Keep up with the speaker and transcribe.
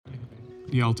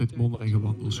Die altijd modderige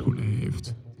wandelschoenen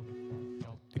heeft.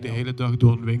 Die de hele dag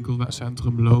door een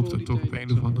winkelcentrum loopt en toch op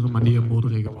een of andere manier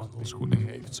modderige wandelschoenen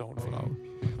heeft. Zo'n vrouw.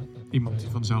 Iemand die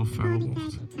vanzelf vuil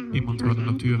wordt. Iemand waar de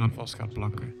natuur aan vast gaat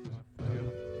plakken.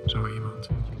 Zo iemand.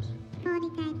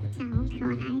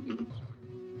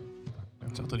 Er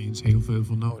zat er niet eens heel veel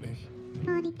voor nodig.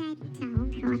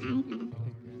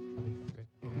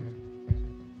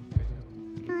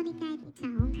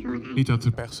 Niet dat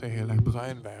het per se heel erg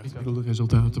bruin werd. Ik bedoel, de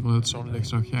resultaten van het zonlicht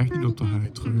zag je echt niet op de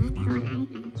huid terug. Maar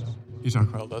je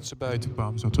zag wel dat ze buiten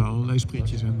kwam. Ze had wel allerlei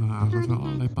sprietjes in haar haar. Ze had wel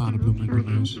allerlei paardenbloemen in haar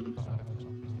neus.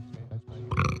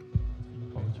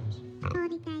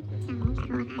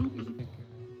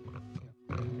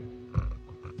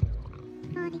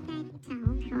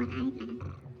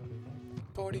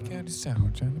 Party kind of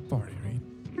sound and the party read.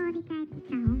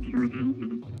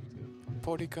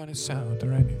 Party kind of sound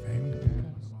or anything.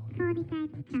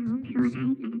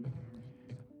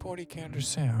 Party kind of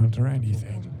sound or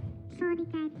anything.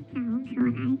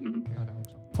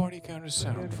 Party kind of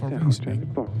sound for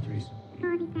reasoning.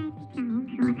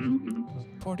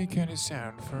 Party kind of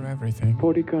sound for everything.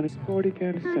 Party kind of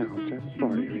sound and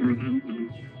party read.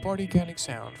 Party kind of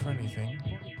sound for anything.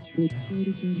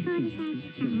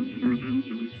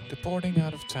 Deporting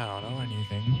out of town or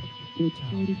anything.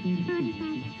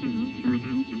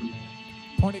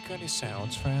 Party kind of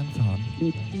sounds for Anthon.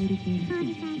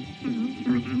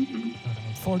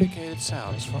 Forticated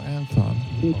sounds for Anthon.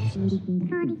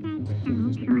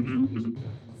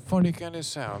 Forticated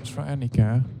sounds for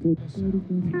Annika.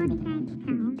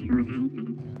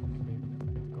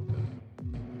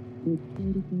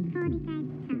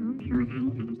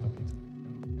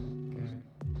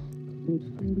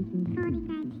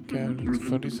 Kijk,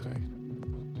 van Utrecht.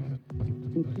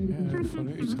 Ja, van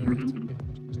Utrecht.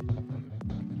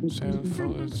 Zijn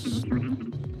van het...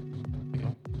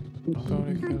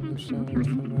 Party sound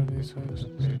van Utrecht.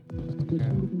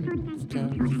 Ja,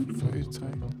 van Utrecht.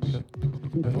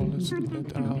 Alles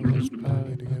met alles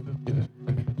bereidigen.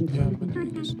 Ja, mijn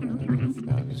ding is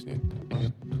nou is dit.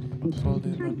 Valt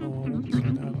in mijn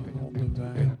oren, naar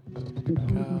onderweg.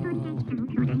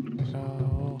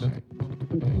 Kou.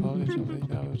 Alles op dit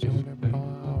nou is in de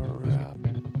power up.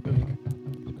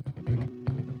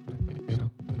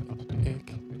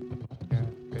 Ik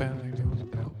ben er niet.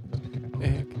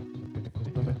 Ik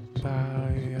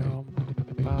bij om.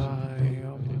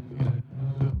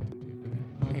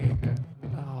 Ik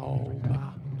hou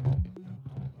maar.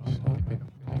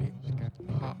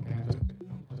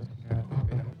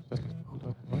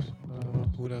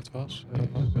 Hoe dat was?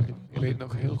 Ik weet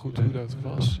nog heel goed hoe dat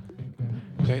was.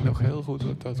 Ik weet nog heel goed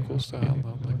wat dat kostte aan de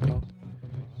andere kant.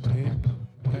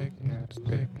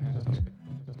 Ik